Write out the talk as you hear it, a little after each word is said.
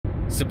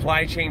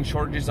Supply chain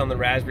shortages on the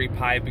Raspberry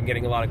Pi. I've been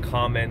getting a lot of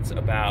comments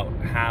about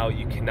how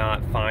you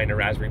cannot find a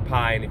Raspberry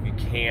Pi, and if you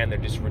can, they're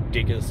just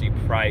ridiculously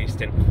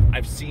priced. And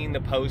I've seen the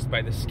post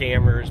by the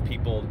scammers,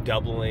 people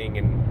doubling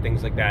and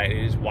things like that. It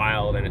is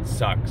wild and it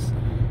sucks.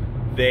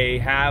 They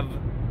have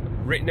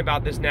written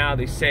about this now.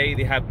 They say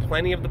they have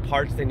plenty of the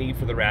parts they need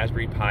for the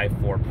Raspberry Pi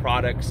 4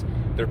 products.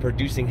 They're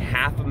producing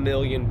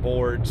 500,000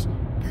 boards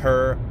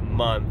per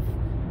month,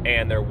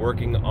 and they're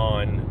working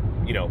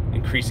on,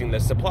 increasing the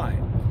supply.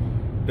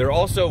 They're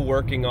also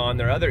working on,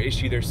 their other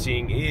issue they're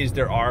seeing is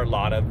there are a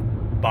lot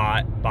of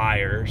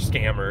buyer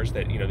scammers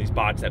that, these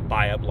bots that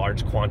buy up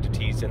large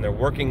quantities, and they're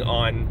working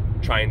on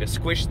trying to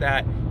squish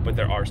that, but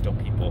there are still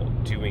people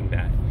doing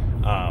that.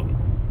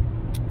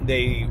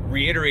 They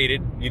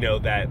reiterated,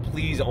 that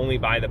please only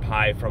buy the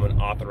Pi from an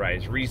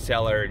authorized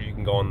reseller. You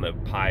can go on the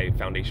Pi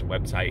Foundation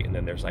website, and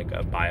then there's like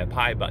a buy a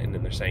Pi button,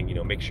 and they're saying,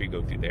 make sure you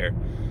go through there.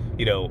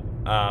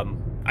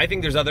 I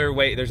think there's other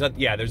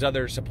there's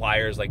other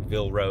suppliers like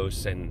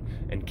Vilros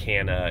and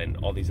Canna and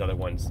all these other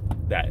ones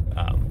that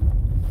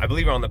I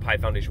believe are on the Pi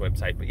Foundation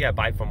website. But yeah,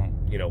 buy from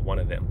one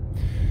of them.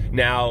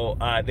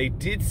 Now they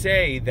did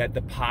say that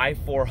the Pi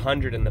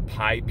 400 and the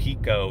Pi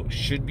Pico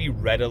should be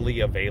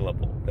readily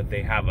available. That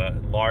they have a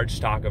large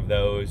stock of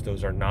those.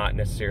 Those are not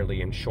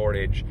necessarily in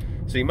shortage.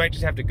 So you might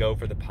just have to go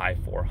for the Pi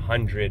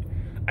 400.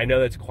 I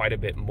know that's quite a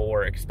bit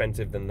more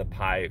expensive than the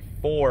Pi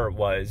 4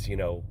 was,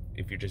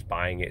 if you're just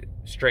buying it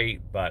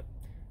straight, but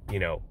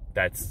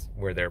that's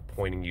where they're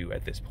pointing you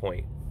at this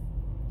point.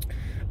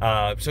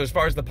 So as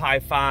far as the Pi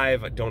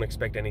 5, I don't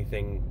expect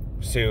anything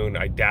soon.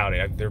 I doubt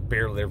it.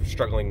 They're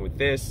struggling with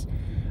this.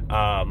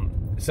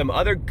 Some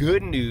other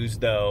good news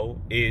though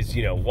is,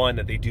 one,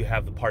 that they do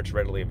have the parts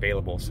readily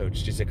available, so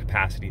it's just a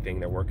capacity thing.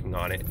 They're working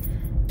on it.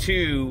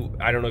 Two,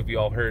 I don't know if you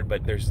all heard,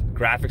 but there's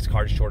graphics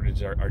card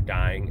shortages are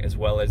dying, as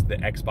well as the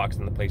Xbox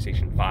and the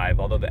PlayStation 5,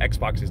 although the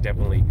Xbox is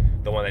definitely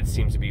the one that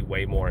seems to be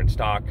way more in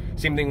stock.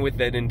 Same thing with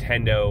the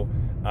Nintendo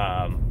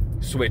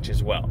Switch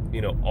as well.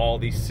 All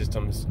these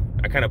systems,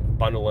 I kind of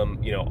bundle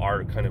them,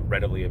 are kind of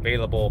readily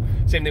available.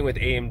 Same thing with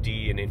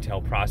AMD and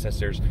Intel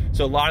processors.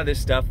 So a lot of this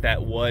stuff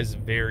that was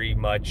very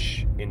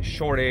much in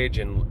shortage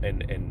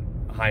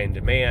and high in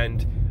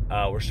demand,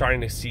 we're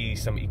starting to see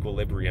some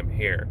equilibrium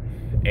here.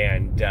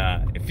 And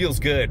it feels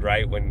good,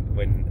 right,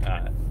 when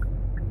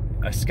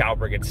a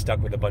scalper gets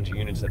stuck with a bunch of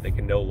units that they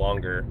can no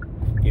longer,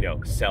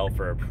 sell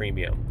for a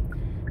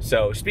premium.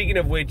 So speaking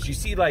of which, you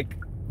see like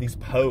these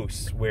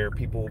posts where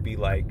people will be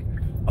like,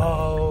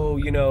 oh,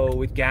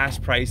 with gas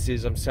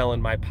prices, I'm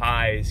selling my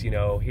Pis,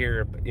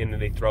 here, and then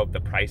they throw up the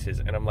prices.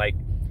 And I'm like,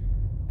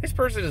 this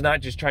person is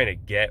not just trying to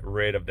get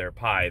rid of their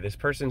Pi. This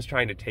person's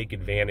trying to take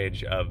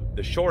advantage of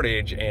the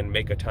shortage and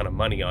make a ton of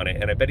money on it.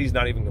 And I bet he's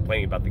not even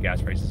complaining about the gas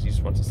prices. He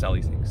just wants to sell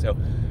these things. So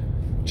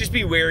just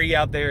be wary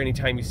out there.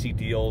 Anytime you see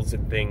deals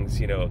and things,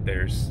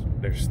 there's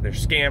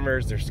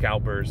scammers, there's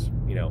scalpers,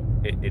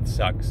 it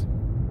sucks.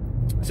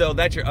 So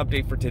that's your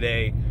update for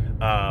today.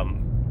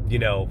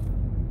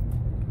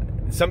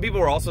 Some people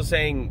were also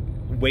saying,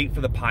 wait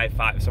for the Pi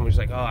 5. Someone's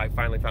like, oh, I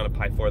finally found a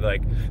Pi 4. They're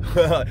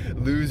like,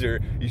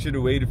 loser, you should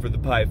have waited for the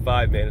Pi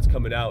 5, man. It's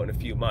coming out in a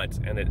few months.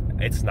 And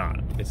it's not.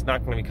 It's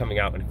not going to be coming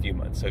out in a few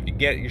months. So if you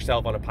get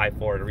yourself on a Pi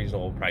 4 at a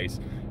reasonable price,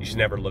 you should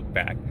never look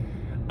back.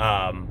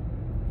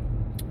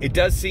 It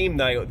does seem,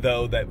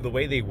 though, that the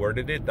way they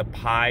worded it, the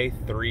Pi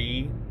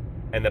 3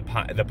 and the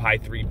Pi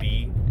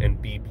 3B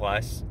and B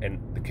Plus and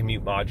the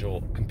Compute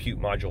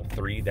Module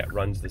 3 that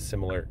runs the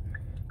similar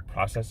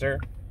processor,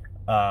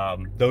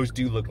 those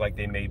do look like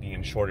they may be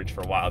in shortage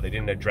for a while. They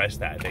didn't address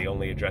that. They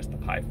only addressed the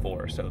Pi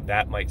 4, so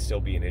that might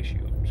still be an issue.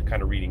 I'm just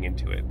kind of reading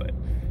into it, but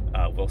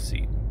we'll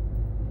see.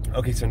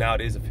 Okay, so now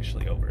it is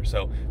officially over.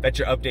 So that's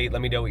your update.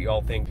 Let me know what you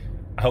all think.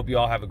 I hope you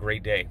all have a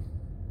great day.